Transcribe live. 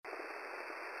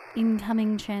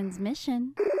Incoming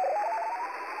transmission.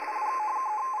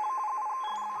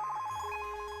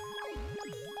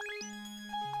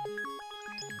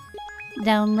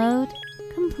 Download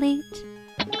complete.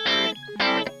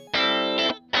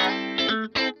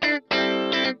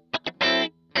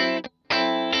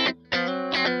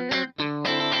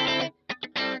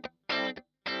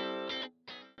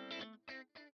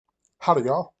 Howdy,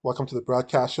 y'all. Welcome to the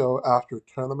Bradcast show after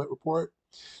tournament report.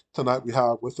 Tonight we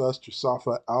have with us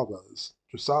Josafa Alves.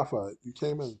 Josafa, you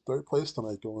came in third place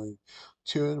tonight, going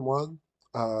 2-1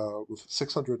 with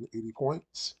 680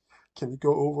 points. Can you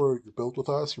go over your build with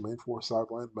us, your main four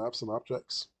sideline maps and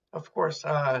objects? Of course.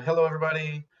 Hello,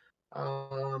 everybody.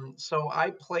 So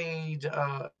I played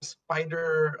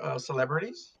Spider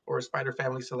Celebrities or Spider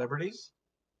Family Celebrities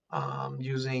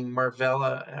using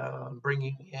Marvella,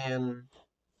 bringing in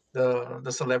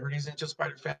the celebrities into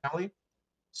Spider Family.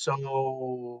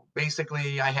 So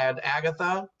basically, I had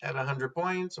Agatha at 100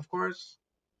 points, of course.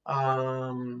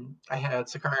 I had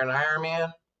Sakaar and Iron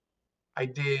Man. I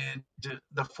did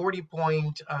the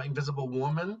 40-point Invisible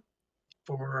Woman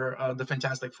for the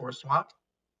Fantastic Four swap.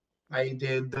 I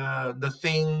did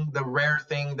the rare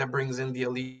thing that brings in the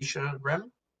Alicia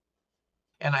Rim,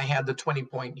 and I had the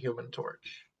 20-point Human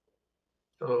Torch.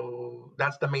 So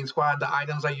that's the main squad. The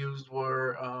items I used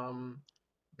were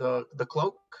the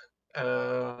cloak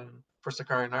for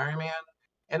Sakaar and Iron Man,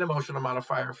 and emotional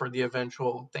modifier for the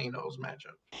eventual Thanos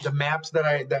matchup. The maps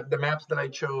that I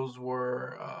chose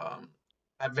were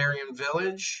at Varian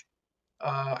Village,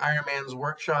 Iron Man's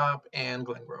Workshop, and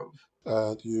Glengrove.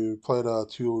 And you played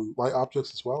two light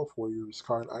objects as well for your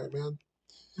Scar and Iron Man.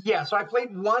 Yeah, so I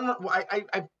played one.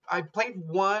 I played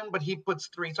one, but he puts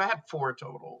three, so I had four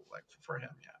total, like for him.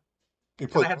 Yeah, You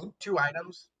because I played had one? two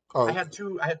items. Oh, I okay. had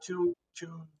two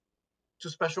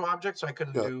special objects, so I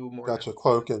couldn't Yeah, do more than gotcha. one.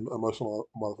 Cloak and emotional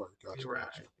modifier. Gotcha, Right.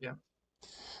 gotcha. Yeah.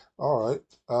 All right.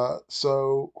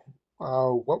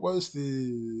 What was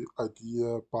the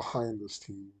idea behind this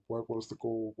team? What was the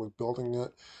goal when building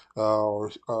it,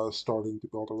 or starting to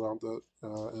build around it?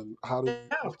 And how do you,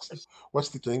 Yeah, of course. what's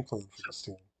the game plan for So, this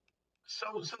team?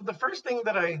 so the first thing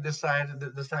that I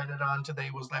decided on today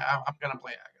was that I'm gonna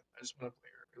play Agatha. I just want to play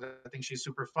her because I think she's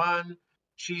super fun.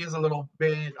 She is a little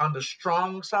bit on the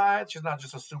strong side. She's not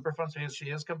just a super fun. She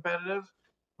is competitive,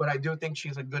 but I do think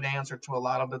she's a good answer to a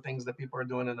lot of the things that people are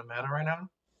doing in the meta right now.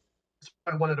 So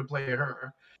I wanted to play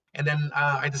her, and then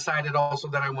I decided also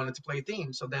that I wanted to play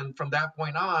theme. So then from that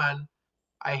point on,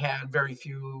 I had very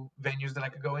few venues that I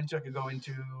could go into. I could go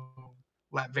into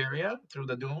Latveria through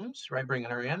the Dooms, right,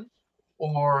 bringing her in,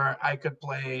 or I could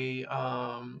play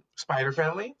Spider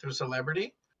Family through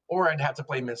Celebrity, or I'd have to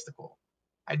play Mystical.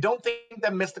 I don't think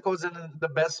that Mystical is in the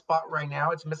best spot right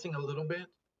now. It's missing a little bit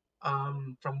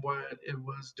from what it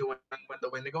was doing when the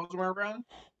Wendigos were around.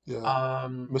 Yeah,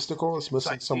 Um, Mystical is so I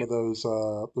missing some feel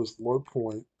of those low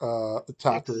point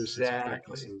attackers and some exactly,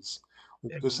 weaknesses.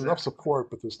 There's enough exactly, support,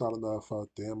 but there's not enough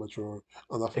damage or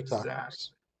enough exactly.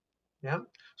 attackers. Yeah.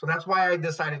 So that's why I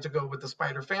decided to go with the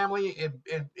Spider Family.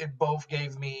 It both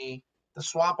gave me the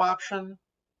swap option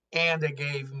and it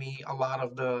gave me a lot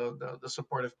of the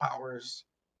supportive powers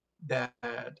that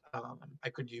I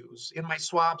could use. In my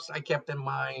swaps, I kept in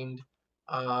mind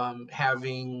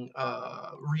having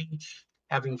Reach,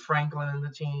 having Franklin in the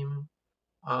team.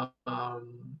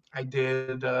 I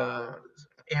did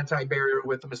anti barrier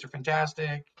with Mr.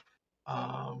 Fantastic.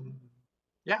 Um,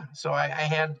 yeah, so I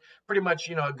had pretty much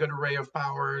a good array of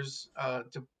powers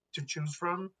to choose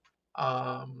from,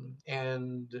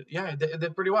 and yeah, it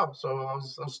did pretty well. So I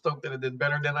was stoked that it did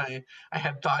better than I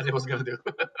had thought it was gonna do.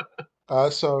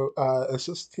 Is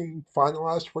this team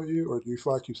finalized for you, or do you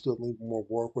feel like you still need more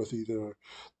work with either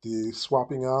the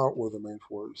swapping out or the main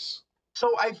force? So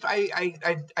I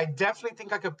definitely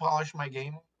think I could polish my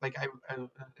game. Like in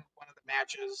one of the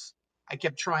matches, I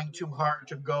kept trying too hard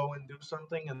to go and do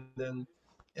something,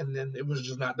 and then it was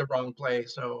just not the wrong play.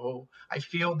 So I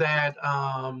feel that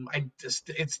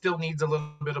it still needs a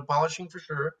little bit of polishing for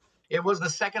sure. It was the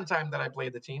second time that I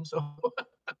played the team, so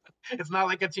it's not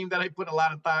like a team that I put a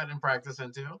lot of thought and practice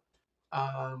into.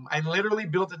 I literally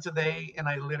built it today, and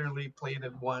I literally played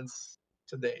it once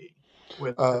today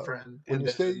with a Uh, friend, when and you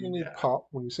then say you need yeah,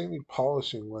 when you say you need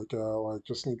polishing, like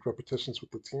just need repetitions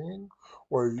with the team,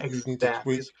 or you need to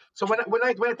exactly. tweak. So when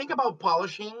I think about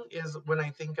polishing is when I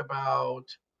think about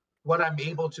what I'm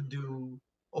able to do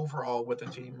overall with a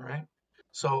team, right?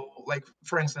 So like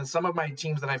for instance, some of my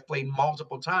teams that I've played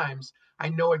multiple times, I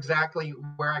know exactly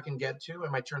where I can get to,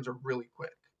 and my turns are really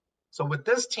quick. So with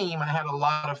this team, I had a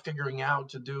lot of figuring out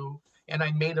to do, and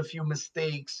I made a few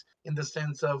mistakes in the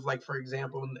sense of like, for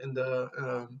example, in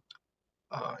the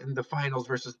in the finals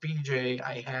versus PJ,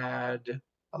 I had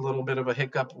a little bit of a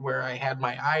hiccup where I had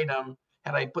my item.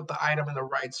 Had I put the item in the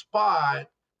right spot,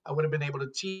 I would have been able to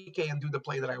TK and do the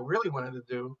play that I really wanted to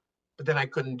do, but then I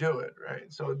couldn't do it,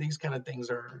 right? So these kind of things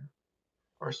are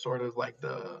sort of like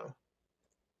the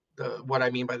what I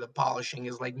mean by the polishing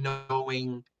is like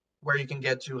knowing where you can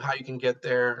get to, how you can get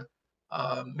there,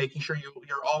 making sure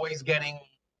you're always getting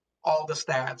all the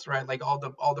stats, right? Like all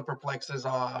the perplexes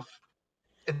off.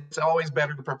 It's always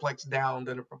better to perplex down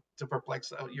than to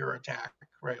perplex your attack,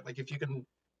 right? Like if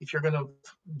you're gonna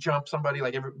jump somebody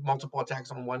like every multiple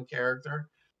attacks on one character,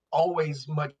 always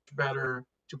much better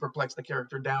to perplex the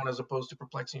character down as opposed to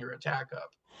perplexing your attack up.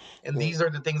 And Yeah. these are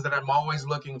the things that I'm always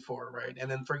looking for, right? And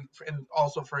then and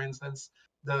also for instance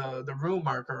the rune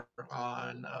marker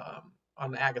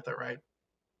on Agatha, right?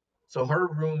 So her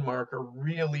rune marker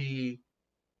really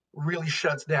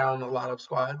shuts down a lot of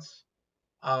squads,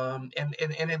 and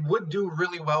it would do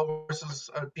really well versus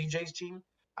PJ's team.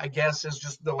 I guess is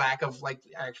just the lack of like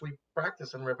actually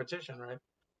practice and repetition, right?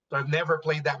 So I've never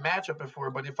played that matchup before,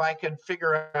 but if I could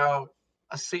figure out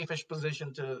a safe-ish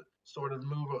position to sort of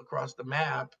move across the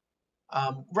map,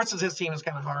 versus his team is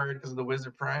kind of hard because of the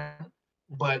Wizard Prime.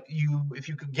 But if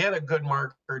you could get a good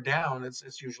marker down,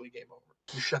 it's usually game over.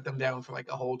 You shut them down for like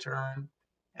a whole turn,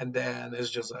 and then it's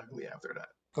just ugly after that.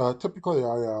 Typically,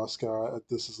 I ask if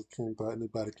this is a team that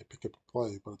anybody can pick up and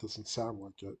play, but it doesn't sound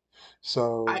like it.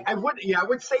 So, I would, yeah, I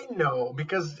would say no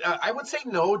because I would say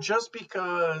no just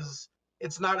because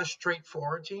it's not a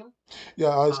straightforward team. yeah,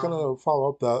 I was Um, gonna follow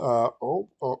up that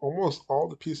almost all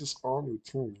the pieces on your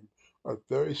team are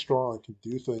very strong and can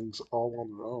do things all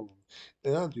on their own,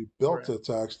 and you built right. it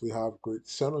to actually have great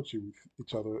synergy with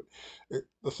each other.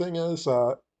 The thing is,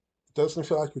 it doesn't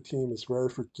feel like your team is very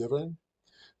forgiving.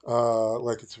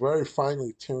 Like it's very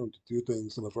finely tuned to do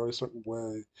things in a very certain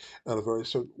way and a very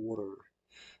certain order.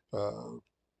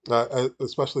 Uh,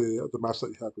 Especially the match that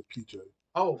you had with PJ.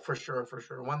 Oh, for sure,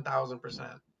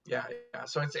 1000%. Yeah, yeah.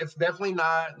 So it's definitely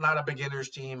not a beginner's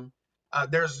team.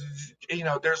 There's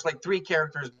there's like three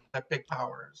characters that pick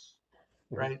powers,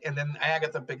 Mhm. right? And then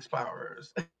Agatha picks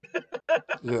powers.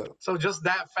 Yeah. So just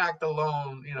that fact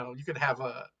alone, you could have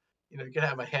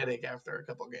a headache after a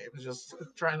couple games just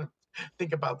trying to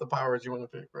think about the powers you want to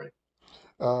pick, right?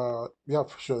 Yeah,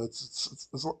 for sure.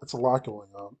 It's a lot going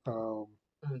on.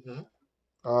 Hmm.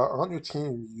 On your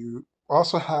team, you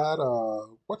also had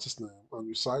what's his name on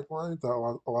your sideline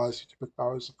that allows you to pick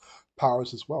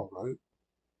powers as well, right?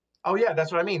 Oh yeah,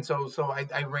 that's what I mean. So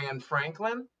I ran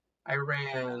Franklin, I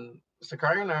ran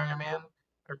Sakari Naraman,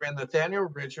 I ran Nathaniel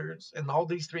Richards, and all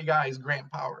these three guys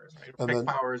grant powers, right? And Pick then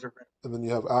powers or grant. and then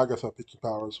you have Agatha picking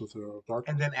powers with her dark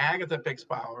And one. then Agatha picks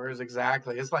powers,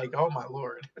 exactly. It's like, oh my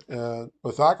lord. And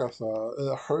with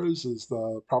Agatha, hers is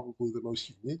probably the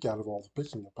most unique out of all the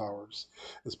picking of powers,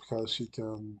 is because she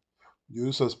can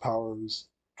use those powers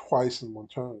twice in one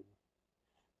turn.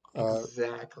 Uh,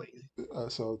 Exactly.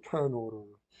 so turn order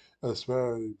is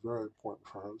very, very important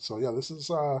for her. So yeah, this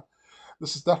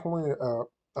is definitely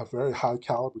a very high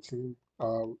caliber team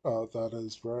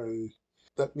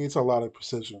that needs a lot of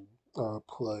precision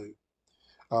play.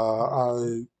 Uh,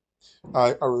 Hmm.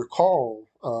 I I recall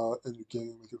in your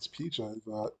game against PJ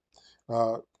that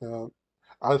and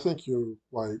I think you're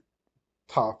like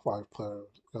top five player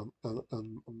in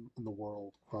the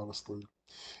world, honestly.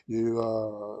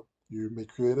 You make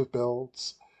creative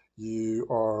builds. You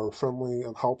are friendly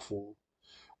and helpful,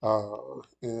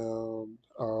 and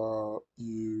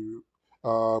you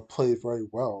play very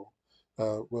well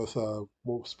with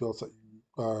most builds that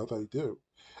you do.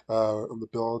 And the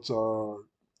builds are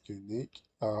unique,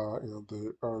 and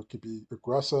they could be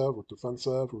aggressive or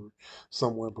defensive or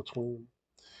somewhere in between.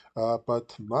 But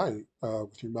tonight,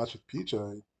 with your match with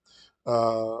PJ,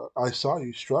 I saw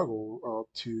you struggle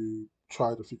to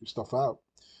try to figure stuff out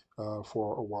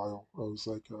for a while. It was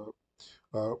like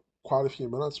quite a few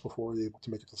minutes before you were able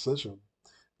to make a decision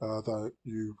that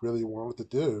you really wanted to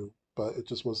do, but it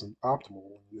just wasn't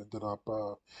optimal. And you ended up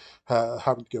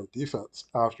having to go defense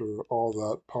after all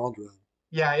that pondering.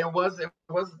 Yeah, it was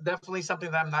definitely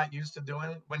something that I'm not used to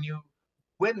doing. When you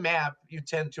win map, you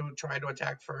tend to try to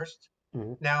attack first.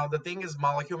 Hmm. Now the thing is,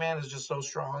 Molecule Man is just so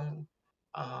strong,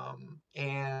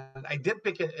 and I did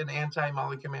pick an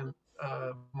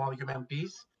Molecule Man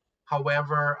piece.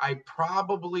 However, I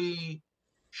probably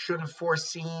should have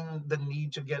foreseen the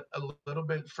need to get a little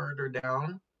bit further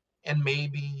down, and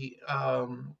maybe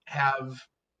have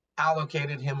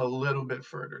allocated him a little bit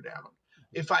further down.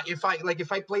 If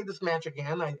I played this match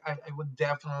again, I would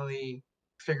definitely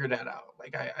figure that out.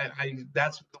 Like I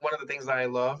that's one of the things that I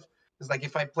love. It's like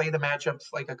if I play the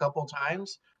matchups like a couple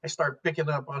times, I start picking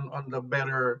up on the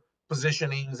better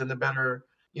positionings and the better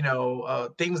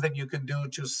things that you could do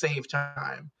to save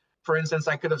time. For instance,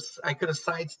 I could have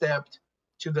sidestepped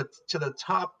to the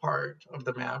top part of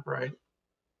the map, right?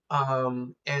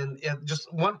 And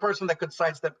just one person that could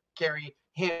sidestep carry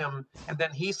him, and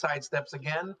then he sidesteps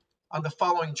again. On the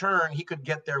following turn, he could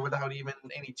get there without even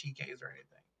any TKs or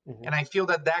anything. Hmm. And I feel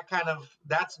that's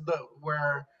the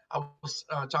where I was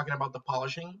talking about the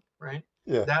polishing, right?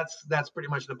 Yeah. That's pretty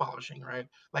much the polishing, right?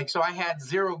 Like, so I had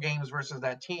 0 games versus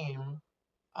that team,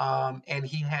 and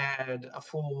he had a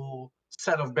full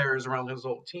set of bears around his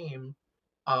whole team.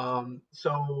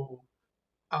 So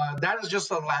that is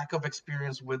just a lack of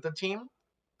experience with the team.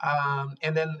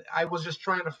 And then I was just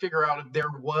trying to figure out if there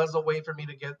was a way for me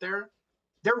to get there.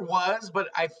 There was, but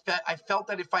I felt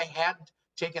that if I had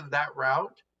taken that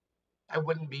route, I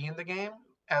wouldn't be in the game,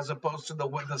 as opposed to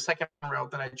the second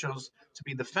route that I chose to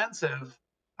be defensive.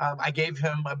 I gave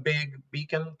him a big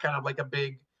beacon, kind of like a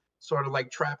big sort of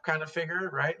like trap kind of figure,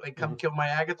 right? Like, come Hmm. kill my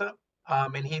Agatha.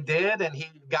 And he did, and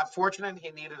he got fortunate. He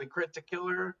needed a crit to kill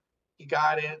her. He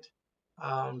got it.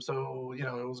 So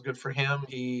it was good for him.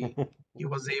 He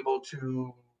was able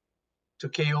to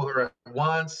KO her at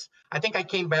once. I think I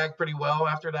came back pretty well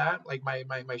after that. Like,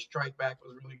 my strike back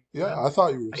was really Yeah, good. I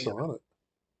thought you were I, still in it.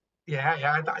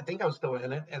 yeah, I think I was still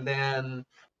in it. And then,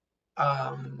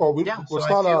 Well, yeah, so let's I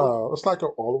not feel go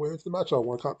all the way into the match. I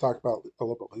want to talk about it a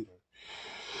little bit later.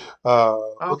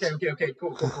 okay, Let's okay,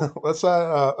 cool. let's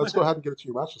go ahead and get into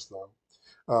your matches though.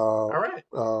 All right,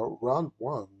 Round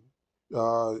one,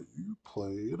 you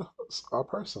played a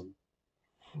person,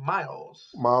 Miles.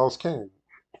 Miles Kane.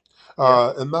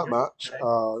 Yep. In that match,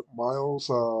 Okay. Miles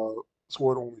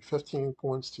scored only 15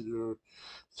 points to your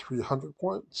 300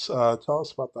 points. Tell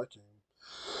us about that game.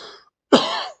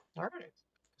 All right.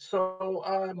 So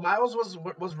Miles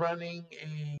was running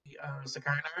a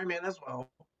Sakai Iron Man as well.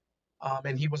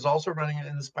 And he was also running it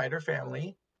in the Spider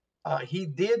family. He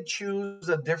did choose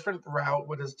a different route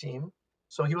with his team,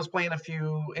 so he was playing a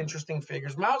few interesting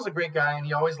figures. Miles is a great guy, and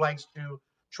he always likes to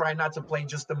try not to play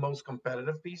just the most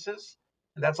competitive pieces,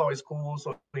 and that's always cool.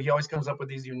 So he always comes up with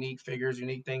these unique figures,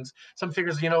 unique things. Some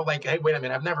figures, like, hey, wait a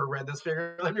minute, I've never read this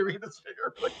figure. Let me read this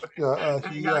figure really quick. Yeah,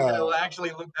 And you gotta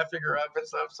actually look that figure up and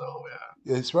stuff. So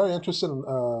yeah, he's very interested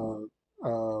in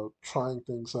trying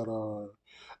things that are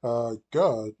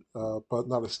good but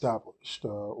not established,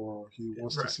 or he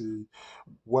wants to right. see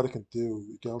what it can do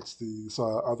against these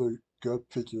other good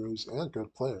figures and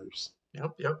good players.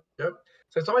 Yep.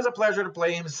 So it's always a pleasure to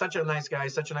play him. He's such a nice guy,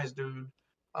 such a nice dude.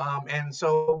 And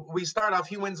so we start off.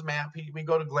 He wins map. We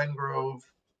go to Glen Grove.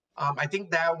 I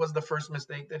think that was the first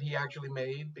mistake that he actually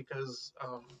made, because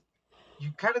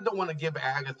you kind of don't want to give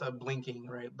Agatha blinking,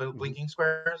 right? The Hmm. blinking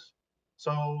squares.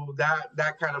 So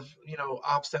that kind of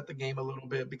offset the game a little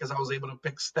bit, because I was able to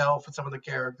pick stealth with some of the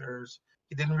characters.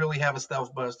 He didn't really have a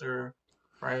stealth buster,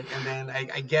 right? And then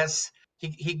I guess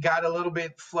he got a little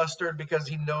bit flustered because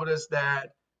he noticed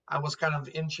that I was kind of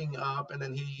inching up, and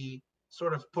then he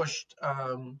sort of pushed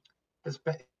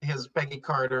his Peggy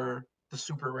Carter, the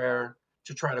super rare,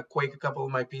 to try to quake a couple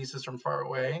of my pieces from far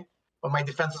away. But my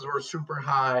defenses were super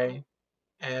high,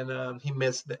 and he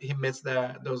missed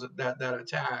that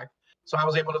attack. So I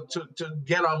was able to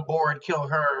get on board, kill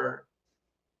her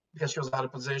because she was out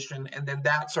of position, and then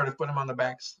that sort of put him on the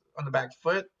back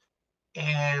foot.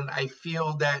 And I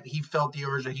feel that he felt the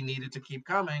urge that he needed to keep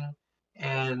coming,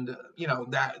 and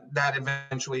that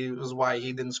eventually was why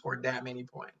he didn't score that many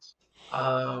points.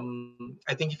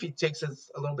 I think if he takes it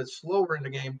a little bit slower in the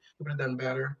game, he would have done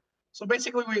better. So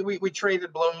basically, we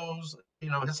traded blows.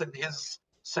 His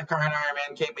Sakurai Iron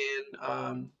Man came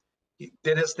in. He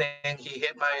did his thing. He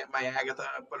hit my Agatha,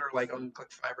 put her like on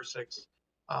click 5 or 6.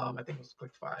 I think it was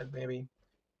click 5 maybe.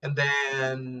 But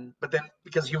then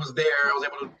because he was there, I was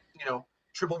able to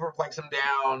triple perplex him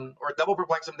down, or double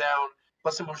perplex him down,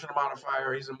 plus emotional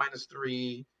modifier. He's a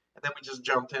 -3, and then we just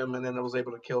jumped him, and then I was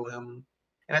able to kill him.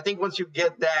 And I think once you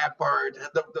get that part,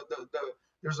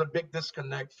 there's a big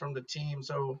disconnect from the team,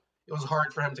 so it was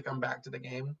hard for him to come back to the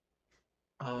game.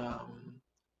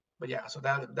 But yeah, so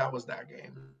that was that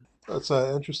game. That's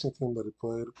an interesting thing that he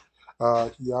played.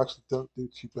 He actually didn't do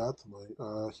too bad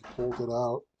tonight. He pulled it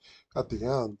out at the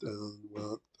end and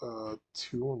went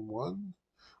 2-1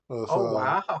 with Oh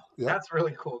wow, yeah. that's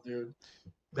really cool, dude.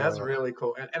 That's Uh, really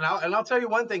cool. And I'll tell you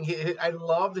one thing. I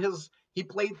loved his. He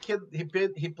played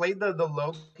He played the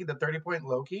Loki, the 30-point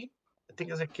Loki. I think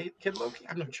is it Kid Loki.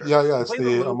 I'm not sure. yeah, He it's played the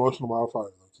the Loki. emotional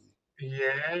modifier. Loki.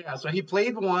 Yeah. So he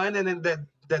played one, and then the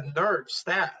nerf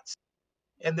stats,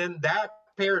 and then that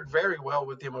paired very well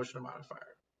with the emotional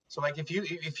modifier. So like if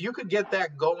you could get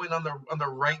that going on the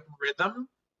right rhythm,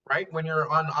 right? When you're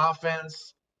on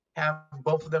offense, have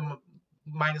both of them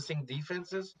minusing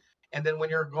defenses, and then when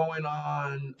you're going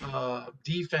on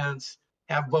defense,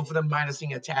 have both of them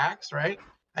minusing attacks, right?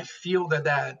 I feel that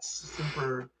that's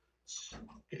super.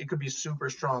 It could be super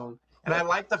strong, and I Yeah.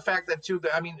 like the fact that too.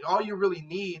 That I mean, all you really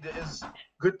need is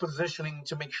good positioning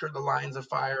to make sure the lines of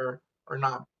fire are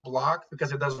not blocked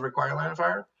because it does require line of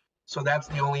fire. So that's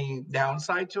the only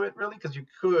downside to it, really, because you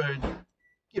could,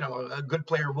 a good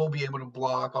player will be able to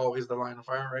block always the line of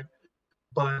fire, right?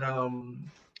 But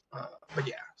but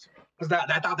yeah, so because that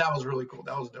I thought that was really cool.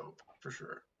 That was dope for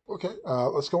sure. Okay,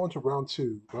 let's go into round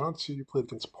two. Round two, you played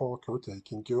against Paul Cote. Can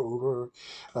you go over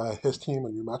his team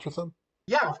and your match with him?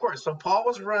 Yeah, of course. So Paul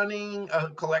was running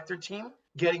a collector team,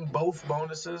 getting both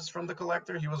bonuses from the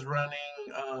collector. He was running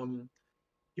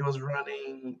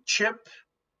chip.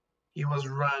 He was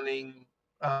running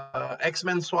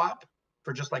X-Men swap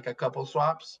for just like a couple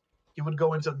swaps. He would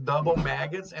go into double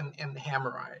maggots and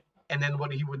hammer eye. And then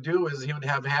what he would do is he would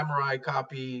have hammer eye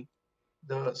copy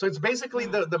so it's basically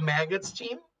the maggots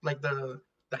team, like the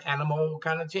animal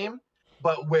kind of team,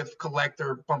 but with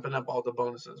collector pumping up all the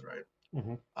bonuses, right?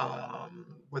 Hmm.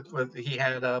 With he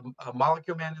had a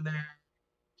molecule man in there.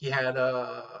 He had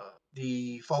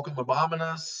the Fulcrum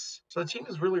Abominus. So the team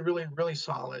is really, really, really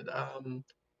solid.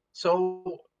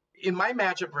 So in my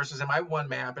matchup versus in my one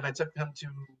map, and I took him to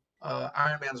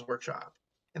Iron Man's workshop.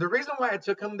 And the reason why I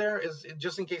took him there is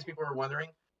just in case people are wondering,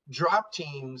 drop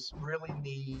teams really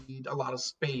need a lot of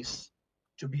space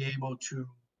to be able to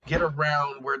get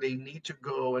around where they need to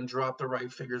go and drop the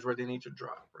right figures where they need to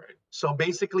drop, right? So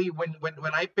basically when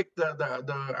I picked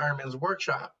the Iron Man's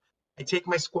workshop, I take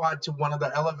my squad to one of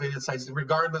the elevated sites,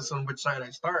 regardless on which side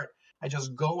I start. I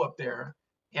just go up there.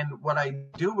 And what I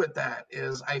do with that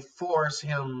is I force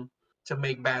him to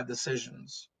make bad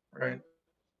decisions, right?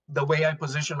 The way I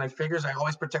position my figures, I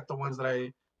always protect the ones that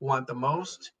I want the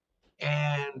most.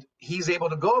 And he's able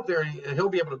to go up there, he'll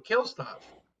be able to kill stuff,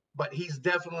 but he's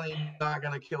definitely not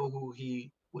going to kill who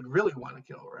he would really want to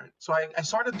kill, right? So I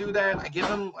sort of do that. I give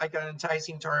him like an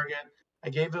enticing target. I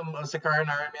gave him a Sakaran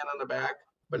Iron Man on the back,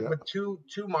 but Yeah. with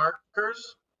two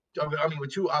markers, I mean,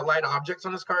 with two light objects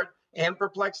on his card and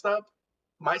perplexed up,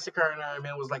 my Sakaran Iron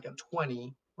Man was like a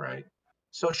 20, right?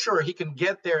 So sure, he can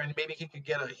get there and maybe he could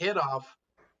get a hit off,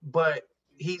 but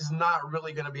he's not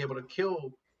really going to be able to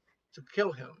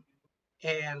kill him.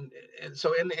 And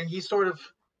so and he sort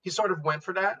of went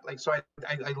for that. Like so,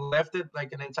 I left it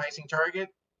like an enticing target.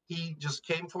 He just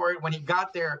came for it. When he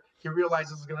got there, he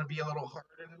realized it was going to be a little harder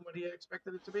than what he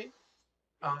expected it to be.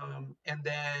 And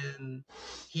then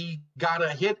he got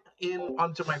a hit in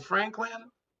onto my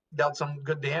Franklin, dealt some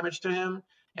good damage to him,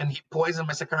 and he poisoned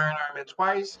my Sakaran Armament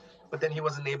twice. But then he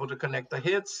wasn't able to connect the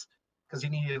hits because he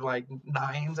needed like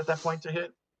nines at that point to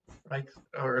hit, like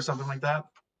or something like that.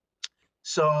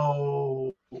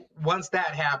 So once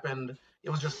that happened,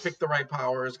 it was just pick the right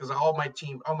powers because all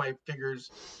my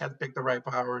figures had to pick the right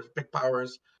powers, pick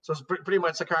powers. So it's pretty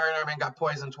much Sakari Armin got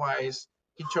poisoned twice.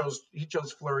 He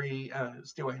chose Flurry,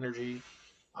 Steel Energy,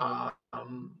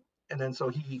 and then so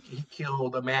he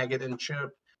killed a maggot and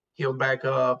chip, healed back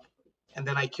up, and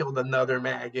then I killed another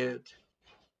maggot.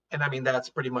 And I mean that's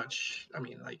pretty much. I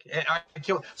mean like I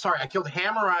killed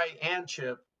Hammer Eye and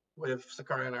Chip with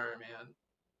Sakari and Iron Man,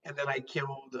 and then I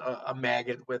killed a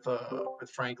maggot with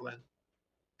Franklin.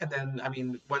 And then I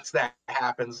mean once that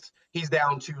happens, he's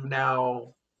down to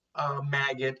now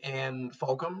maggot and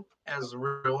Fulcrum as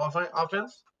real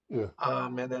offense. Yeah.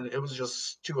 And then it was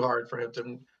just too hard for him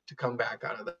to come back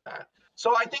out of that.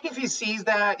 So I think if he sees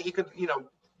that, he could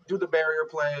do the barrier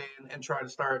play and try to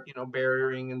start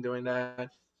barriering and doing that,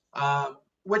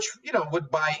 which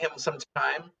would buy him some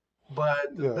time.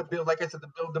 But Yeah. the build, like I said,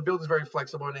 the build is very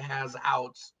flexible and it has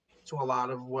outs to a lot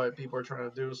of what people are trying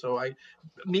to do. So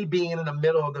me being in the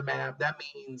middle of the map, that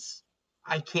means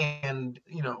I can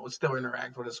still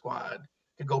interact with a squad.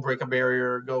 Could go break a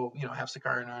barrier, go have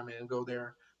Sakari and Armin and go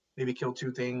there, maybe kill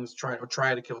two things, try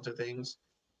to kill two things.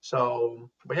 So,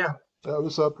 but yeah, Yeah, it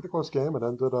was a pretty close game. It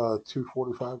ended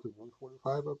 245 to 145,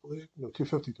 I believe. No,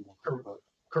 250 to 145.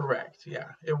 correct. Yeah,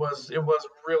 it was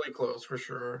really close for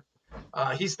sure.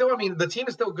 He's still. I mean, the team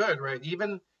is still good, right?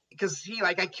 Even because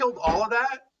I killed all of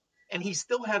that, and he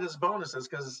still had his bonuses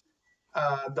because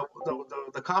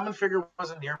the common figure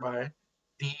wasn't nearby,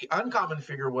 the uncommon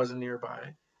figure wasn't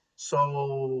nearby,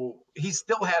 so he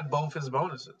still had both his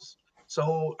bonuses.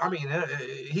 So I mean,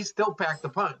 he still packed the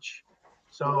punch.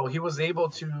 So he was able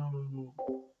to,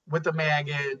 with the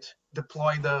maggot,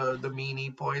 deploy the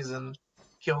meanie poison,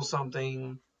 kill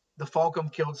something, the Falcon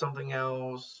killed something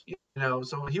else,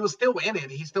 so he was still in it.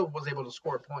 He still was able to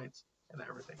score points and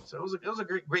everything. So it was a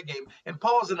great game. And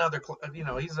Paul's another,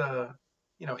 he's a,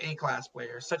 A-class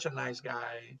player, such a nice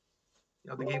guy.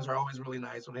 The games are always really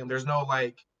nice with him. There's no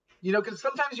like, because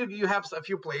sometimes you have a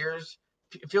few players,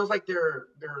 it feels like they're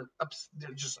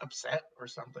just upset or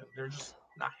something. They're just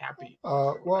not happy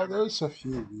or Well, whatever. there's a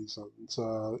few reasons.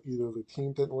 Either the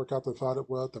team didn't work out they thought it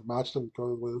would, the match didn't go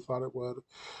the way they thought it would,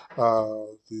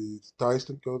 the dice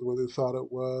didn't go the way they thought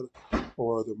it would,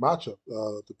 or the matchup.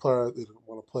 The player they didn't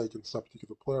want to play against that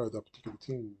particular player, that particular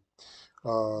team,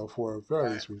 for Right.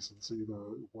 various reasons.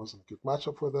 Either it wasn't a good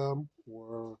matchup for them,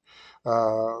 or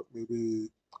maybe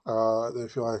they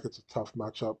feel like it's a tough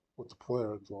matchup with the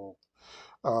player involved.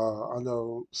 I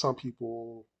know some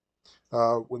people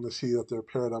when they see that they're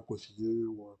paired up with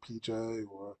you or PJ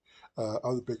or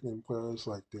other big name players,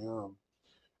 like damn,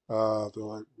 they're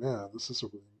like, man, this is a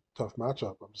really tough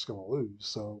matchup. I'm just gonna lose.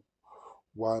 So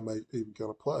why am I even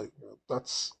gonna play?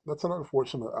 That's an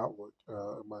unfortunate outlook,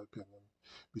 in my opinion,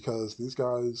 because these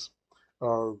guys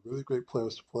are really great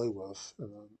players to play with,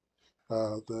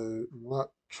 and they're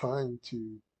not trying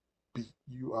to beat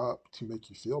you up to make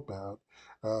you feel bad.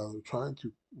 They're trying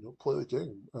to play the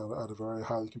game at a very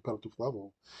highly competitive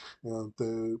level, and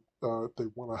they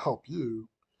want to help you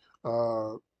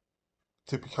uh,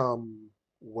 to become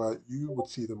what you would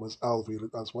see them as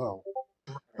elevated as well.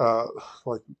 Right. Uh,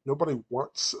 like nobody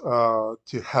wants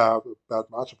to have a bad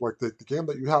matchup. Like the game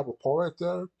that you have with Paul right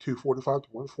there, 245 to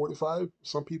 145.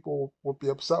 Some people would be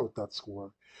upset with that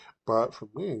score, but for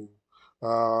me,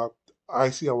 uh, I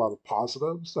see a lot of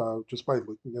positives just by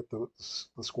looking at the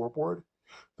scoreboard.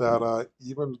 That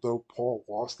even though Paul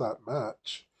lost that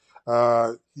match,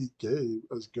 he gave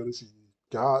as good as he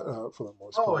got for the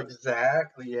most Oh, part.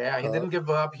 exactly. Yeah, he Uh, didn't give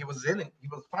up. He was in it. He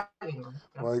was fighting.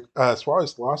 like as far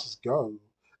as losses go,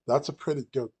 that's a pretty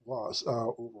good loss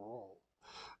overall.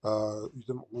 You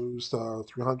didn't lose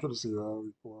 300 to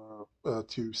 0 or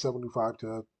to 75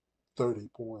 to 30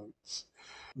 points.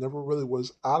 Never really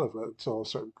was out of it until a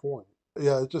certain point.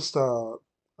 Yeah, it just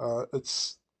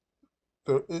it's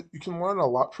you can learn a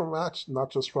lot from a match,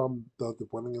 not just from the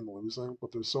winning and losing,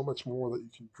 but there's so much more that you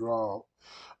can draw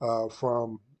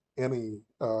from any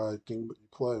game that you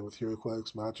play with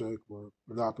HeroClix, Magic, or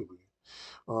Monopoly.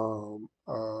 You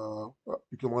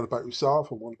can learn about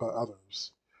yourself and learn about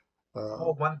others. Oh,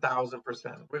 Uh,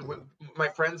 1000%. yeah. My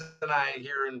friends and I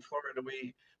here in Florida,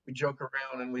 we joke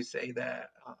around and we say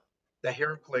that the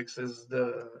HeroClix is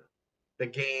the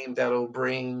game that'll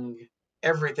bring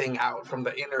everything out from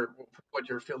the inner, what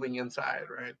you're feeling inside,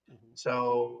 right? Mhm.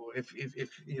 So if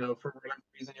for whatever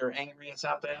reason you're angry at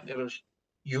something, it'll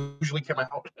usually come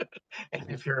out. And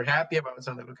Mhm. if you're happy about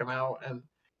something, it'll come out. And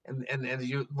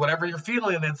you, whatever you're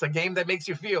feeling, it's a game that makes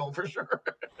you feel for sure.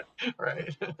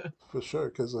 Right. For sure,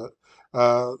 because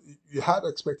you have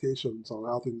expectations on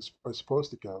how things are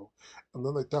supposed to go, and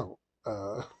then they don't.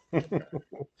 Uh,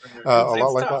 a lot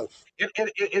It's like tough. life.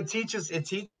 It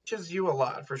teaches you a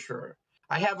lot for sure.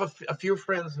 I have a few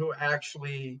friends who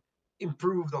actually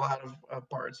improved a lot of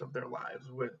parts of their lives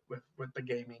with the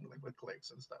gaming, like with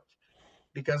clicks and stuff,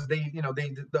 because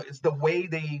it's the way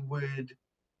they would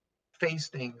face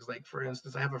things. Like for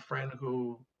instance, I have a friend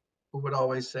who would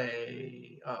always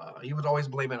say he would always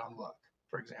blame it on luck,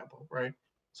 for example, right?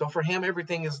 So for him,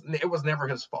 it was never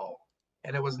his fault,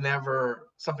 and it was never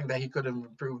something that he could have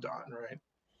improved on, right?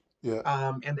 Yeah.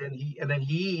 And then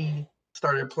he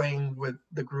started playing with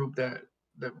the group that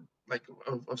like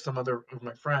of some other of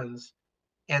my friends,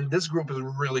 and this group is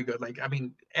really good. Like, I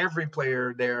mean, every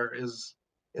player there is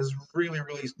really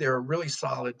they're a really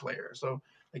solid player. So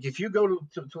like if you go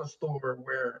to a store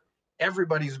where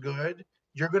everybody's good,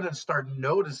 you're gonna start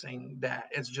noticing that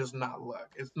it's just not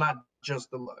luck. It's not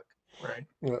just the luck, right?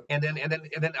 Yeah. And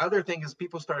then other thing is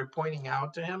people started pointing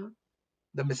out to him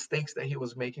the mistakes that he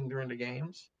was making during the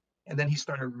games. And then he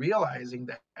started realizing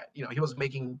that he was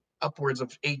making upwards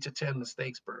of 8 to 10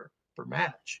 mistakes per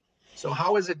match. So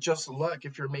how is it just luck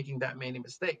if you're making that many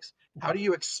mistakes? How do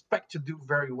you expect to do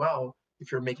very well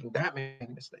if you're making that many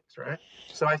mistakes, right?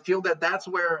 So I feel that that's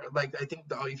where, like, I think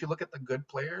if you look at the good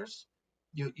players,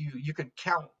 you could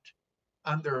count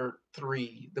under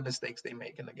three the mistakes they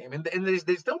make in the game, and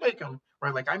they still make them,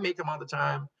 right? Like I make them all the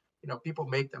time. People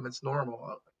make them. It's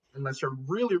normal, unless you're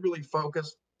really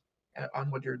focused on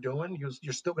what you're doing.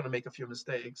 You're still going to make a few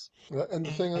mistakes. Yeah, and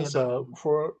the thing is, And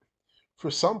for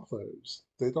some players,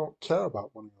 they don't care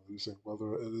about winning or losing,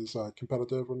 whether it is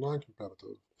competitive or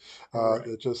non-competitive. Right,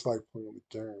 They just like playing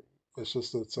the game. It's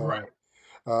just right,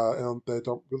 and they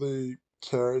don't really.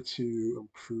 care to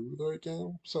improve their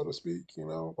game, so to speak.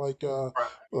 Like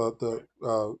Right.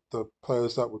 the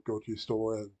players that would go to your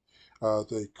store and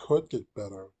they could get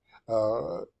better,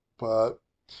 but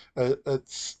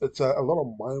it's a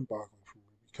little mind-boggling for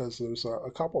me because there's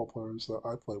a couple of players that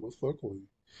I play with locally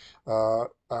for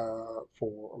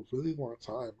a really long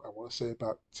time. I want to say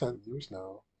about 10 years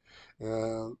now,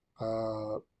 and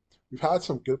we've had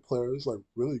some good players, like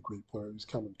really great players,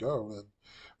 come and go,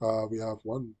 and we have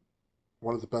one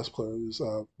of the best players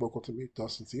local to me,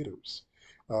 Dustin Cedars.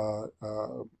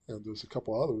 And there's a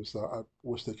couple others that I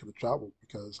wish they could have traveled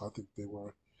because I think they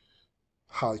were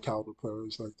high caliber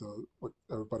players like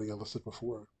everybody I listed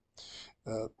before.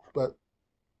 But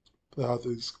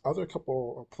there's other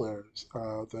couple of players.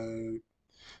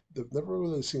 They've never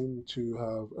really seemed to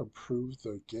have improved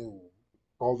their game.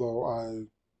 Although I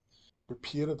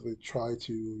repeatedly try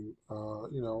to,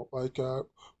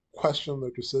 question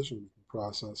their decision-making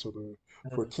process or their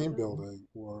for team Mhm. building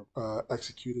or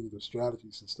executing their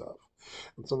strategies and stuff.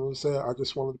 And someone would say, I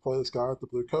just wanted to play this guy with the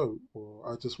blue coat,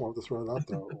 or I just wanted to throw it out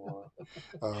there,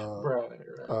 uh, Right,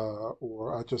 right.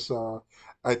 or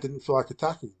I didn't feel like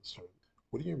attacking this turn.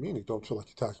 What do you mean you don't feel like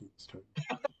attacking this turn?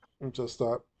 And just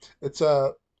it's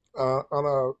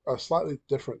on a slightly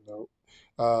different note.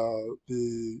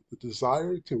 The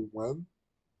desire to win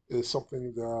is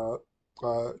something that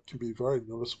can be very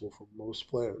noticeable for most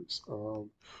players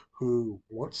who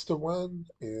wants to win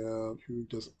and who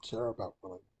doesn't care about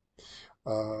winning.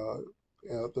 Uh,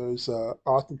 there's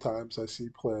oftentimes I see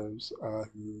players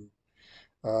who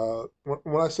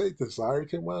when I say desire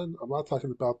to win, I'm not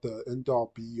talking about the end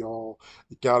all be all.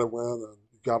 You gotta win and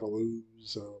you gotta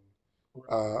lose.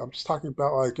 I'm just talking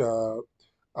about like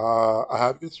I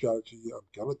have a good strategy. I'm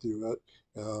gonna do it.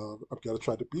 I'm gonna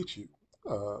try to beat you.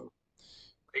 Uh,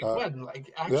 Plain uh, win,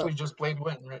 like yeah, actually just plain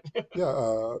win, right?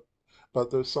 yeah.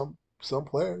 But there's some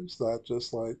players that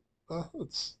just like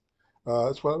it's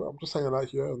whatever. I'm just hanging out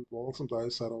here and rolling some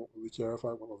dice. I don't really care if I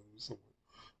win or lose.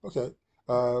 Okay.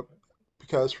 Uh, Right.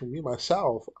 because for me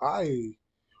myself, I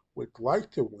would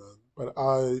like to win, but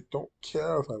I don't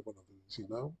care if I win or lose.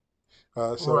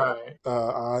 So Right.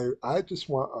 I just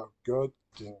want a good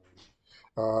game.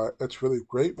 It's really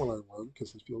great when I win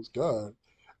because it feels good,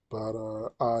 but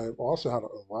I've also had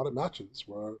a lot of matches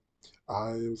where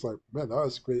I was like, man, that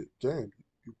was a great game.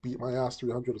 You beat my ass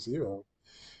 300-0.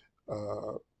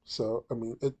 So, I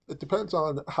mean, it depends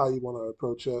on how you want to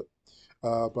approach it,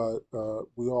 but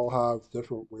we all have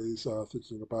different ways of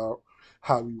thinking about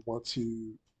how we want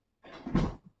to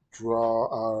draw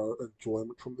our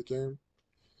enjoyment from the game.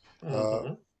 Uh,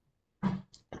 Hmm.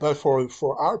 but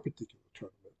for our particular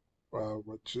tournament,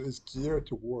 which is geared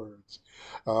towards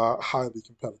highly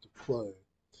competitive play,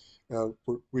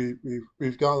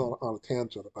 we've gone on a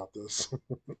tangent about this.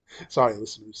 Sorry,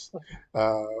 listeners,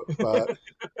 uh, but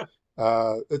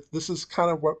this is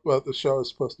kind of what the show is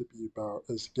supposed to be about: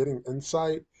 is getting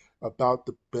insight about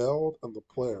the build and the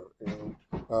player.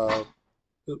 Uh,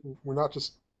 we're not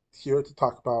just here to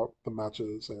talk about the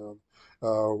matches and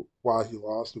why he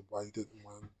lost and why he didn't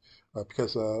win,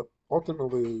 because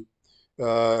ultimately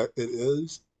it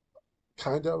is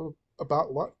kind of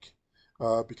about luck.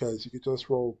 Because you could just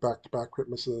roll back-to-back crit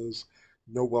misses,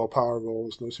 no willpower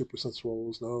rolls, no super sense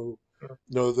rolls, no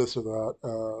this or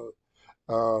that.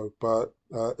 But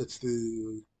uh, it's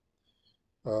the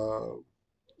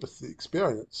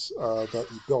experience that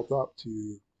you built up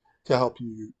to help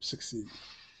you succeed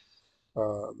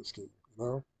in this game.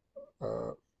 You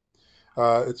know.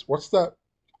 It's what's that?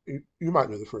 You might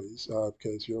know the phrase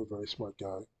because you're a very smart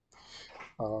guy.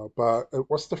 But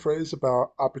what's the phrase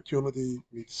about opportunity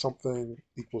meets something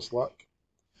equals luck?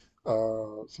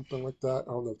 Something like that.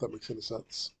 I don't know if that makes any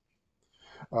sense.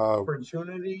 Uh,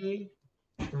 Opportunity.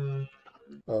 Mm,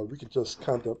 we could just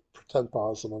kind of pretend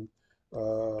pause and then.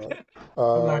 Uh,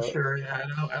 I'm not uh, sure. Yeah,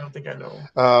 I don't think I know.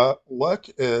 Luck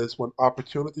is when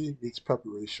opportunity meets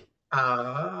preparation.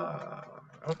 Ah,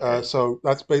 okay. So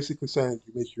that's basically saying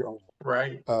you make your own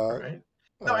Right, luck. right.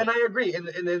 No, Uh, and I agree. And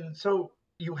then so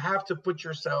you have to put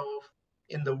yourself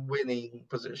in the winning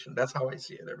position. That's how I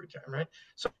see it every time, right?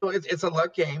 So it's a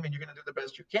luck game and you're gonna do the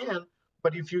best you can.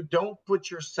 But if you don't put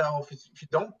yourself, if you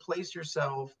don't place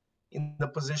yourself in the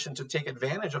position to take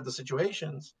advantage of the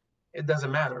situations, it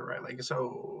doesn't matter, right? Like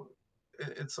so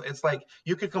it's like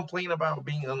you could complain about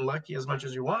being unlucky as much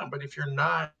as you want, but if you're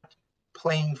not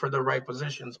playing for the right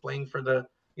positions, playing for the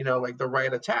like the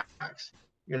right attacks.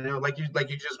 Like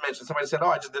you just mentioned, somebody said, "Oh,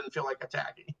 I just didn't feel like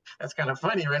attacking." That's kind of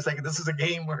funny, right? It's like this is a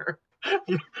game where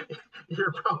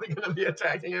you're probably going to be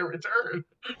attacking every turn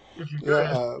if you yeah,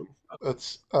 could.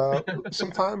 it's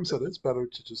sometimes it is better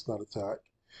to just not attack.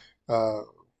 Uh,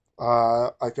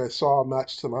 Like I saw a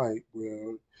match tonight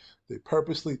where they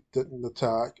purposely didn't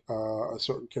attack a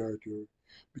certain character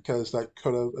because that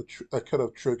could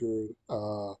have triggered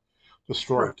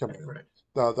destroy Right, command. right,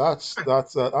 Now right,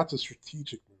 that's a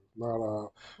strategic move,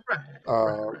 not right, a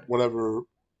right, right.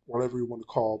 whatever you want to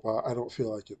call, but I don't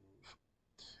feel like it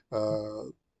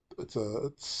move.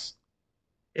 It's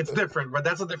It's uh, different, but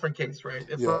that's a different case, right?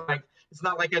 yeah, It's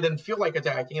not like I didn't feel like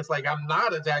attacking. It's like I'm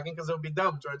not attacking because it would be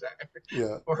dumb to attack,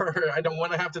 yeah, or I don't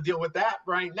want to have to deal with that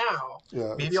right now.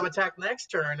 yeah. Maybe It's I'll attack next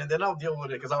turn and then I'll deal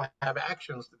with it because I'll have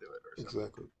actions to do it or something,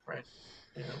 exactly. right?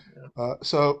 Yeah, yeah.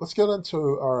 So let's get into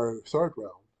our third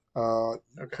round.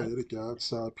 You Okay. played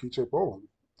against PJ Bowen,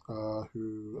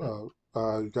 Hmm.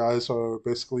 you guys are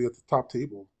basically at the top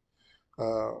table.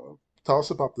 Uh, Tell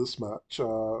us about this match.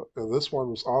 And this one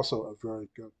was also a very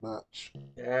good match.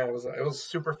 Yeah, it was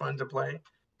super fun to play.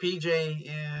 PJ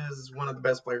is one of the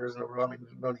best players in the world. I mean,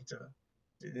 no need to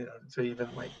to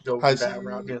even like go Has that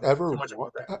route. he ever Too much won?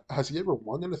 about that. Has he ever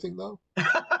won anything though?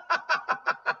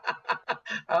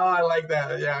 Oh, I like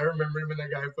that. Yeah, I remember when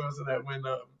that guy posted that when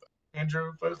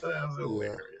Andrew posted that. It was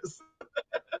Yeah, hilarious.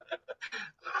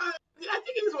 I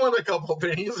think he's won a couple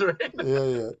things, right? yeah,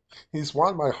 yeah. He's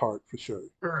won my heart for sure.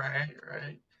 Right,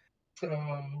 right. So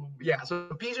yeah, so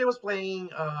PJ was playing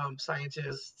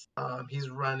scientist. He's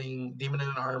running Demon in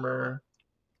Armor,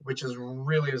 which is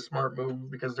really a smart move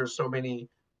because there's so many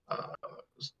uh,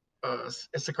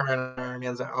 Sakara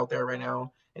Armyans out there right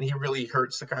now, and he really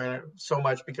hurts Sakara so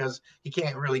much because he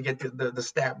can't really get the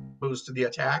stat boost to the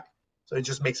attack, so it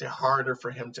just makes it harder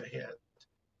for him to hit.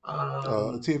 It's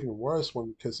Um, even worse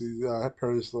when because he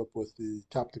pairs up with the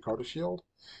Captain Carter shield,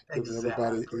 giving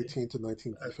everybody exactly. 18 to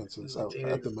 19 defenses out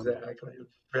at the minimum. Exactly.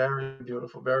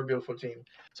 Very beautiful team.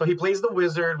 So he plays the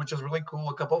wizard, which is really cool.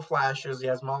 A couple of flashes. He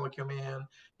has Molecule Man.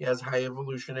 He has High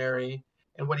Evolutionary.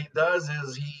 And what he does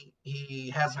is he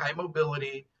has high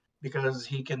mobility because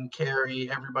he can carry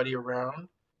everybody around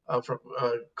from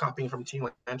copying from Teen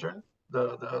Lantern,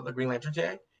 the Green Lantern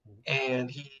tag. And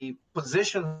he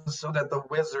positions so that the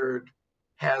wizard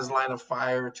has line of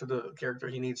fire to the character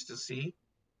he needs to see,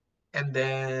 and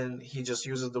then he just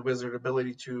uses the wizard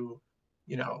ability to,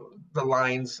 the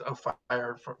lines of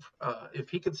fire. If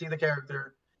he can see the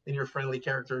character, then your friendly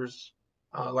characters'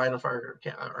 line of fire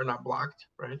are not blocked,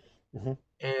 right? Hmm.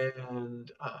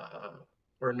 And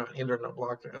or not hindered, not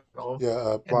blocked at all.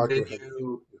 Yeah, And blocked then or hindered.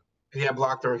 yeah,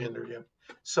 blocked or hindered, yeah.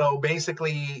 So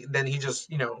basically, then he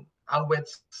just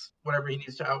outwits whatever he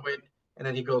needs to outwit, and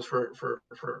then he goes for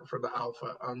the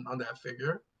alpha on that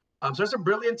figure. So it's a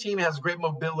brilliant team. Has great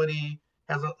mobility,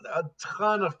 has a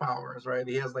ton of powers, right?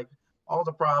 He has like all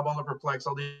the prob, all the perplex,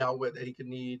 all the outwit that he could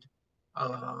need.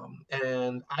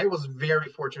 And I was very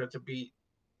fortunate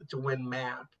to win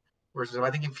map versus him.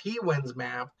 I think if he wins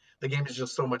map, the game is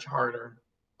just so much harder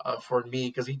for me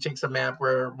because he takes a map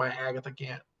where my Agatha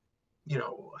can't,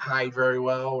 hide very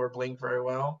well or blink very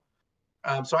well.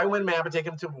 So I win map and take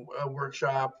him to a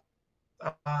workshop.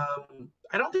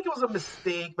 I don't think it was a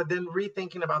mistake, but then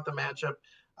rethinking about the matchup,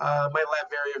 my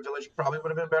Latveria village probably would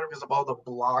have been better because of all the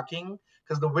blocking.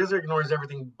 Because the wizard ignores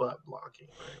everything but blocking,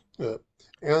 right? Yeah,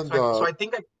 and So I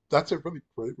think that's a really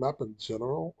great map in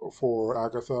general for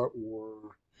Agatha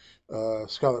or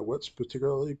Scarlet Witch,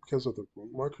 particularly because of the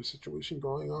wound marker situation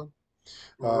going on.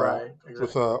 Uh, right,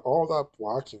 with exactly, all that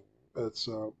blocking, it's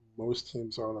most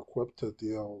teams aren't equipped to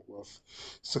deal with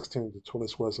 16 to 20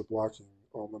 squares of blocking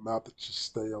on the map that just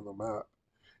stay on the map,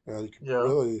 and you can yeah,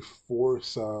 really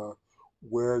force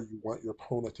where you want your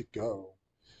opponent to go,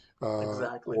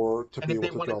 exactly. or to And be if able they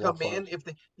to want to draw line come fire. in, if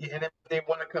they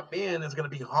want to come in, it's going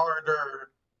to be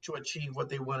harder to achieve what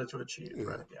they wanted to achieve,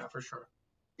 right? Yeah. Yeah, for sure.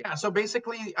 Yeah. So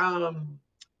basically,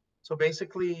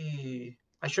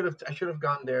 I should have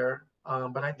gone there,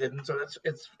 but I didn't. So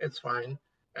it's fine.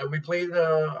 We played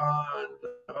on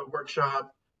a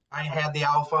workshop. I had the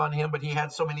alpha on him, but he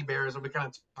had so many bears, and we kind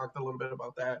of talked a little bit about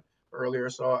that earlier.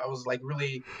 So I was like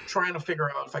really trying to figure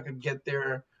out if I could get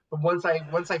there. But once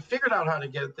I figured out how to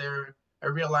get there, I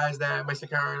realized that my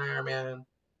Sakaran Airman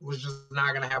was just not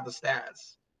going to have the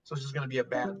stats, so it's just going to be a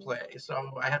bad play.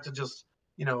 So I had to just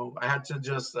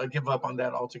give up on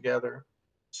that altogether.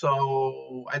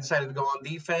 So I decided to go on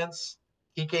defense.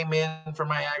 He came in for my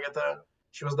Agatha. She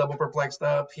was double perplexed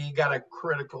up. He got a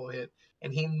critical hit,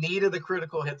 and he needed the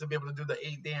critical hit to be able to do the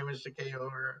 8 damage to KO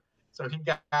her. So he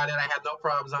got it. I had no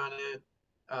problems on it.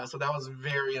 So that was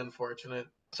very unfortunate.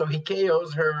 So he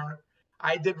KOs her.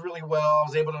 I did really well. I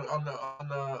was able to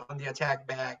on the attack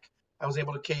back. I was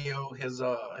able to KO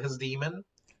his demon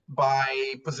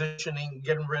by positioning,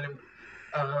 getting rid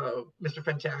of Mr.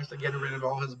 Fantastic, getting rid of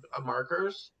all his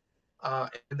markers. and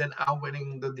then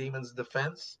outwitting the demon's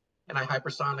defense. And I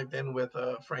hypersonicked in with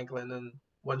Franklin and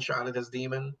one shot at his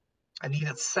demon. I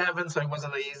needed 7, so it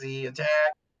wasn't an easy attack.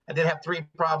 I did have 3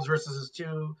 probs versus his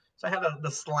 2, so I had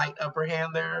the slight upper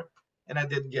hand there, and I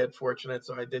did get fortunate,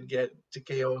 so I did get to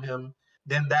KO him.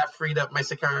 Then that freed up my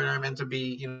Sicarian Armament to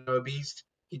be, a beast.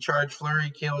 He charged flurry,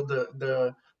 killed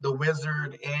the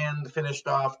wizard, and finished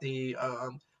off the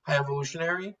high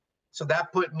evolutionary. So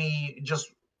that put me just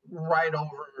right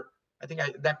over. I think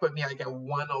that put me like at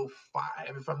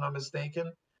 105, if I'm not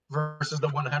mistaken, versus the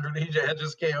 100 he had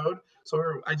just KO'd.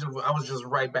 So I was just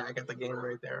right back at the game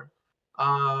right there.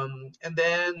 And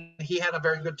then he had a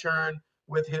very good turn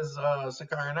with his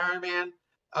Sicarian Iron Man.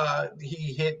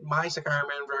 He hit my Sicarian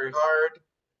Man very hard.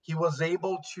 He was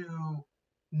able to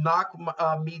knock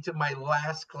me to my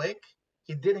last click.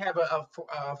 He did have a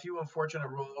few unfortunate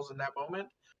rolls in that moment,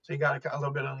 so he got a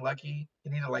little bit unlucky. He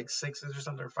needed like 6s or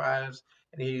something, or 5s,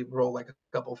 and he rolled like a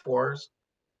couple 4s.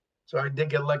 So I did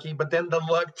get lucky, but then the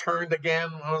luck turned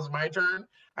again when it was my turn.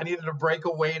 I needed to break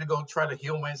away to go try to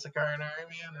heal my Sicarian Iron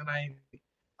Man, and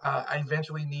I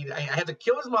eventually needed. I had to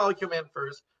kill his Molecule Man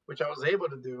first, which I was able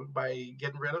to do by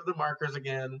getting rid of the markers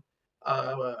again,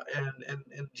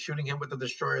 and shooting him with the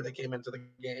destroyer that came into the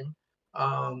game.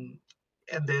 Um,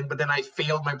 but then I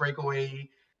failed my breakaway.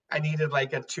 I needed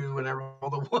like a 2, and I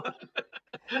rolled a 1.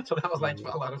 So that was like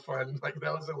Mm, a lot of fun. Like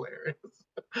that was hilarious.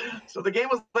 So the game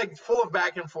was like full of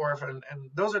back and forth, and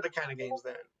those are the kind of games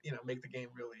that make the game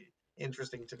really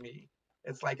interesting to me.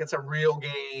 It's like it's a real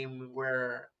game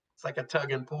where it's like a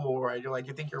tug and pull, right? You're like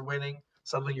you think you're winning,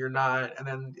 suddenly you're not, and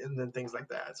then things like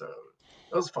that. So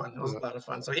it was fun. It was yeah. a lot of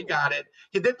fun. So he got it.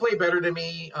 He did play better than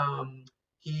me.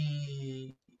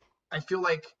 He, I feel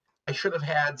like I should have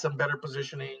had some better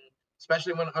positioning,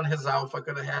 especially when on his alpha. I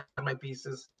could have had my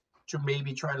pieces to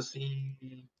maybe try to see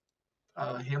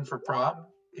him for prob.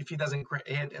 If he doesn't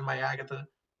hit and my Agatha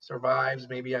survives,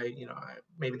 maybe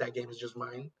maybe that game is just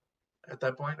mine at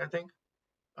that point. I think.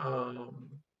 Um,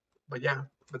 but yeah,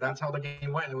 but that's how the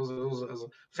game went. It was a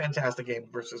fantastic game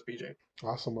versus PJ.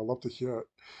 Awesome. I love to hear it.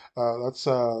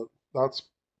 That's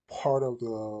part of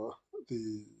the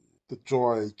the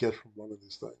joy I get from one of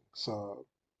these things.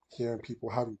 Hearing people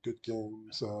having good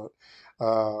games,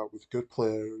 with good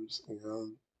players,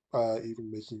 and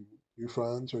even making new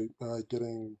friends, or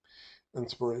getting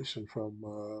inspiration from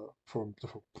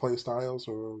different play styles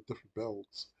or different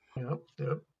builds. Yep,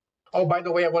 yep. Oh, by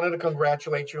the way, I wanted to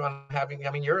congratulate you on having.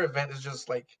 I mean, your event is just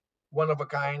like one of a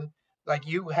kind. Like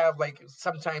you have like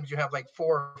sometimes you have like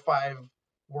 4 or 5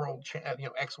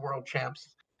 ex world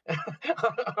champs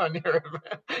on your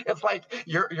event. It's like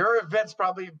your event's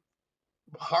probably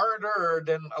harder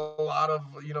than a lot of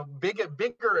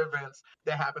bigger events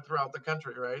that happen throughout the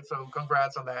country, right? So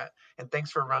congrats on that, and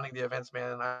thanks for running the events,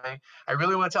 man. And I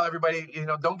really want to tell everybody,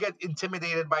 don't get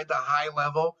intimidated by the high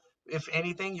level. If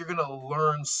anything, you're gonna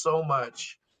learn so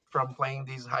much from playing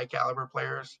these high caliber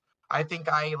players. I think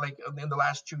I like in the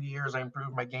last 2 years I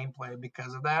improved my gameplay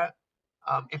because of that.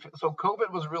 If so,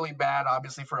 COVID was really bad,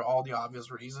 obviously for all the obvious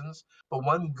reasons. But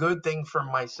one good thing for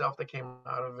myself that came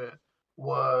out of it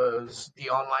was the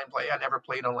online play. I never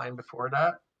played online before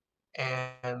that,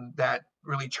 and that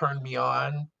really turned me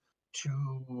on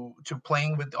to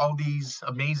playing with all these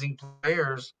amazing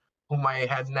players whom I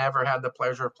had never had the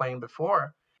pleasure of playing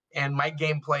before. And my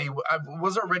gameplay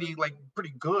was already like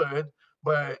pretty good,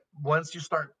 but once you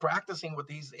start practicing with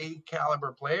these A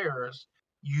caliber players,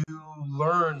 you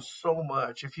learn so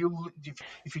much. If you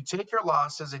take your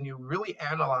losses and you really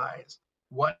analyze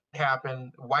what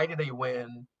happened, why did they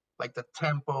win, like the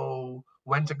tempo,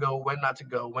 when to go, when not to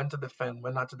go, when to defend,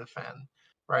 when not to defend,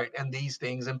 right? And these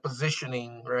things and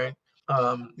positioning, right?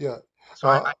 Um, Yeah. so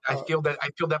Uh, uh, I feel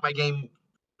that my game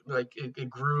like it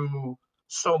grew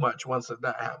so much once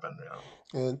that happened.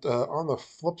 and on the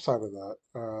flip side of that,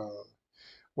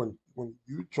 when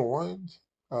you joined,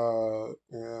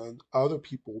 and other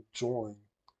people join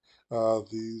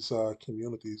these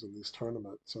communities and these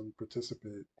tournaments and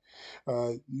participate,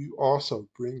 you also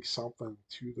bring something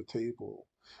to the table.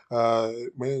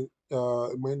 It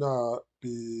may not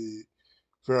be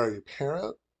very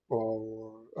apparent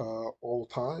or all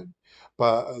the time,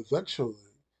 but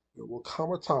eventually there will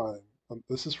come a time, and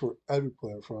this is for every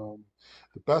player, from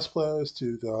the best players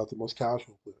to the most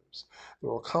casual players.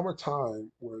 There will come a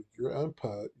time where your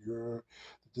input, the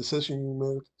decision you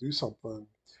made to do something,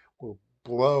 will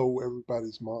blow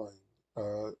everybody's mind,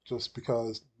 just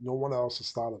because no one else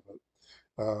has thought of it.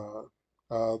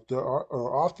 Uh, there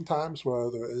are often times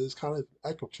where there is kind of an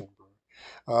echo chamber,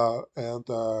 and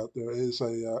there is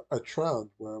a trend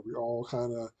where we all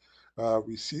kind of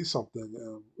we see something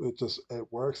and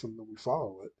it works, and then we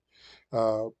follow it.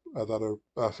 that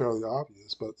are fairly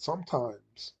obvious, but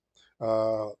sometimes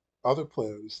uh, other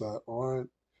players that aren't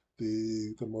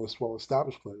the most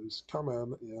well-established players come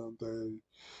in and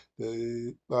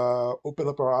they open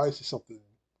up our eyes to something,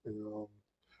 you know,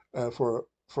 and for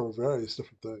various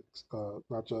different things,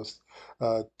 not just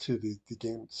to the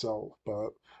game itself, but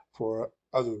for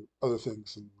other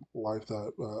things in life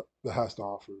that has to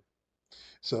offer.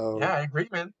 Yeah, So I agree,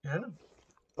 man. Yeah.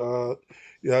 uh,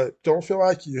 yeah, don't feel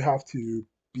like you have to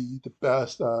be the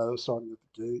best starting at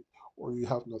the gate, or you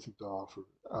have nothing to offer.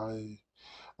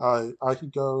 I can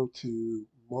go to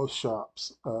most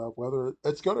shops, whether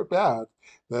it's good or bad.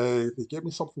 They give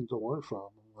me something to learn from.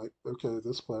 I'm like, okay,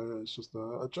 this player is just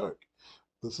a jerk.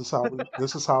 This is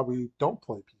how we don't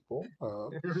play people.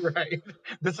 Right.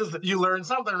 This is you learn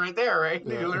something right there, right? You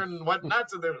Yeah. learn what not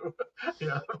to do.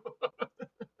 Yeah.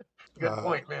 Good Uh,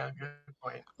 point, man. Good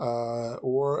point.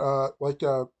 or like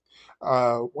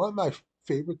one of my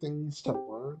favorite things to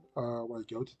learn when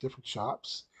I go to different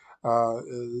shops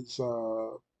is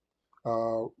a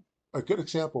good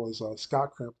example is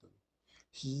Scott Crampton.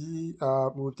 He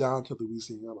moved down to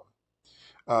Louisiana,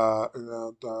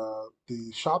 and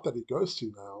the shop that he goes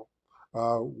to now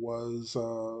was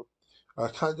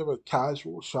kind of a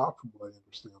casual shop, from what I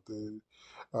understand.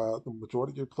 The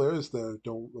majority of players there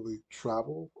don't really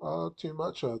travel too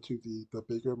much to the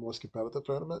bigger, most competitive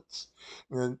tournaments,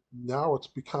 and now it's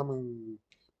becoming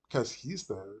because he's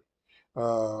there.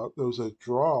 There's a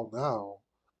draw now,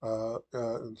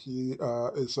 and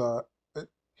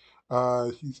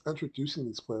he's introducing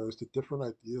these players to different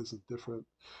ideas and different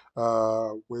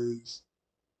ways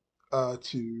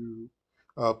to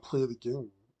play the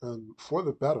game, and for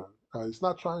the better. He's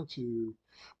not trying to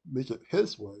make it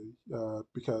his way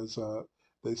because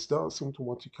they still seem to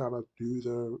want to kind of do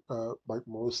their like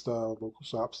most local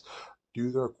shops,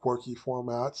 do their quirky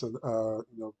formats and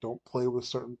don't play with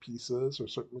certain pieces or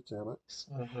certain mechanics.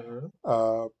 Hmm.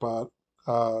 But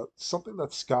something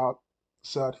that Scott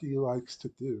said he likes to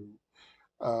do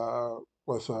uh,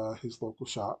 with his local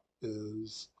shop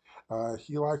is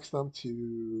he likes them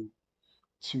to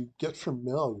get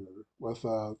familiar with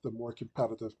the more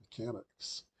competitive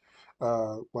mechanics.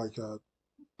 Like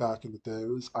back in the day, it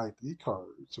was ID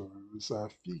cards, or it was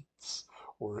feats,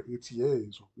 or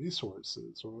ATAs, or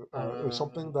resources, or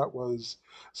something Hmm. that was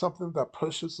something that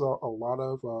pushes a lot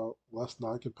of less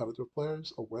non-competitive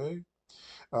players away.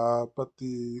 But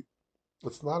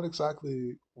it's not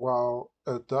exactly, while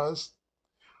it does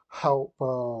help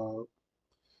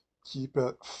keep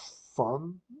it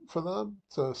fun for them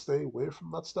to stay away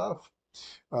from that stuff.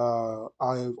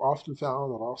 I've often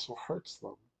found that also hurts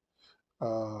them,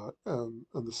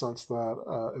 in the sense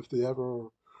that if they ever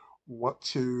want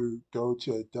to go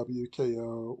to a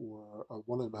WKO or a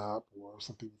one map or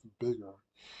something even bigger,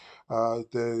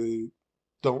 they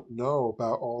don't know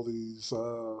about all these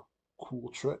cool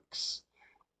tricks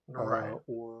Right.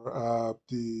 or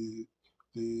the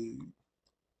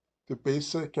the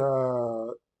basic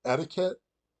etiquette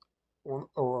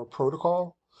or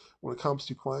protocol when it comes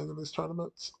to playing in these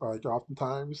tournaments. Like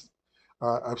oftentimes,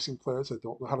 I've seen players that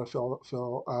don't know how to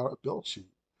fill out a build sheet,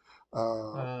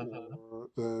 Hmm. or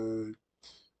they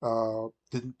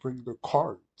didn't bring their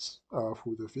cards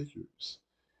for their figures.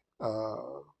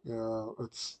 Yeah,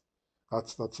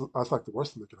 that's like the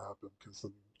worst thing that could happen because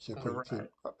then you can't play the team Right.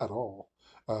 at all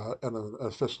in an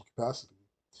official capacity.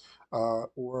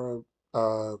 Or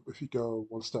if you go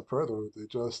one step further,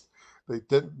 they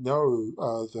didn't know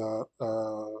that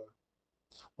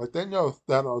like they know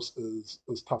Thanos is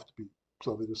tough to beat,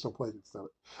 so they just don't play against it.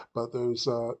 But there's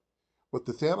with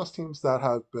the Thanos teams that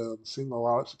have been seeing a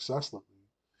lot of success lately,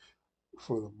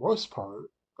 for the most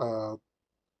part, uh,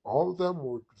 all of them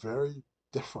were very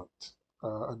different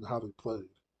in how they played,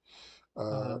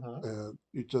 Hmm. and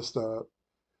you just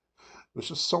there's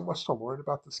just so much to learn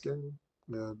about this game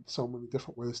and so many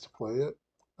different ways to play it.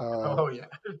 Uh, Oh yeah.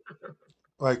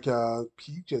 like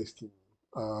PJ's team.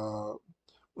 Uh,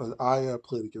 when I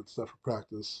played against stuff for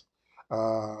practice,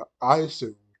 I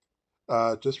assumed,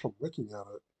 just from looking at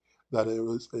it, that it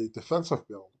was a defensive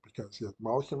build because he had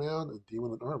Molly Command and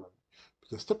Demon and Armor.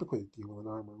 Because typically Demon and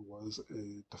Armor was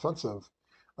a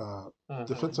uh, Hmm.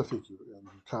 defensive figure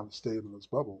and kind of stayed in his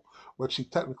bubble, which he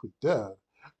technically did.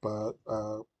 But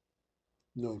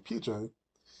knowing PJ,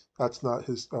 that's not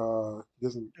his. He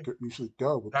doesn't usually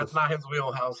go with That's not his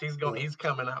wheelhouse. He's going. yeah, He's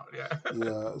coming out. Yeah.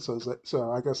 yeah. So it's like,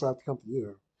 so I guess I have to come to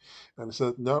you. And I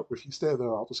said, no, if you stay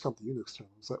there, I'll just come to you next turn.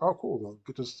 It's like, oh, cool. Then we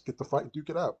could just get the fight and duke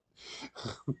it out.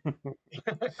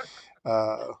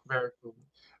 uh, Very cool.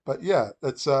 but yeah,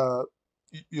 it's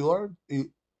you learn.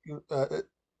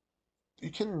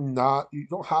 you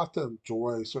don't have to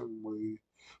enjoy certainly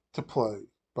to play,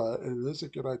 but it is a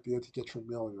good idea to get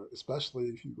familiar, especially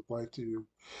if you would like to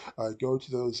go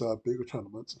to those bigger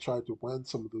tournaments and try to win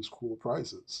some of those cool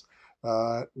prizes.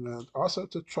 And also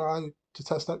to try to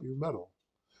test out your metal.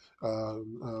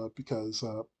 Because,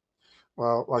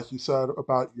 well, like you said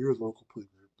about your local play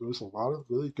group, there's a lot of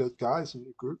really good guys in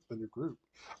your group.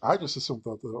 I just assumed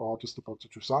that they're all just a bunch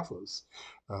of Josafas.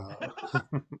 Uh,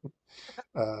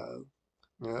 uh,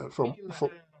 yeah,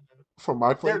 from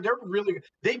my play. They're really good.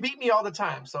 They beat me all the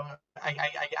time, so I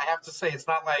have to say it's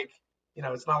not like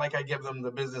it's not like I give them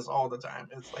the business all the time.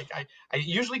 It's like I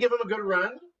usually give them a good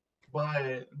run,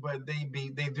 but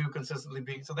they do consistently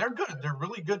beat. So they're good. They're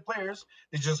really good players.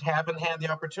 They just haven't had the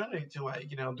opportunity to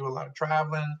do a lot of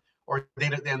traveling, or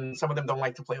and some of them don't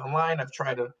like to play online. I've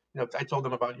tried to I told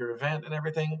them about your event and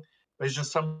everything, but it's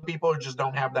just some people just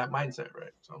don't have that mindset,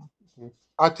 right? So. Mhm.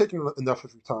 I've taken enough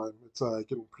of your time. It's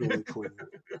getting pretty late for you.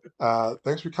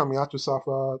 Thanks for coming out,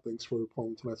 Josafa. Thanks for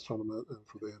playing tonight's tournament and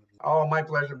for the interview. Oh, my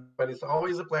pleasure, but it's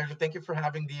always a pleasure. Thank you for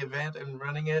having the event and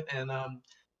running it, and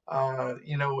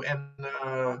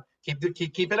keep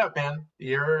it up, man.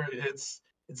 It's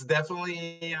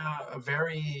definitely a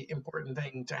very important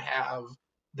thing to have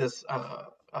this uh,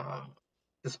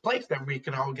 this place that we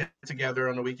can all get together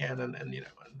on the weekend and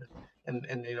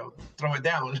throw it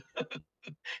down.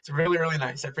 It's really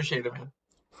nice. I appreciate it, man.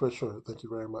 For sure. Thank you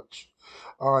very much.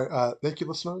 All right. Thank you,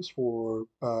 listeners, for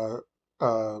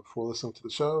listening to the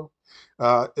show.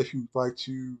 If you'd like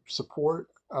to support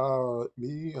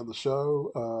me and the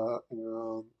show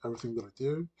and everything that I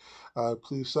do,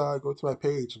 please go to my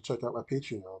page and check out my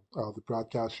Patreon, the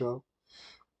Broadcast Show.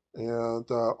 And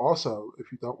also,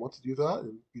 if you don't want to do that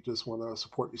and you just want to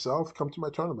support yourself, come to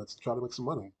my tournaments and try to make some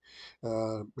money.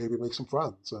 Maybe make some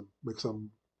friends and make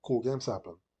some cool games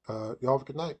happen. Y'all have a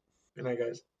good night. Good night,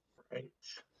 guys. Right.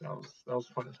 That was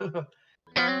fun.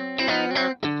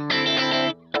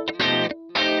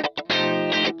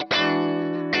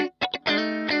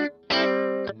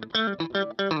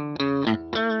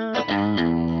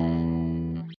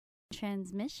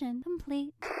 Transmission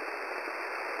complete.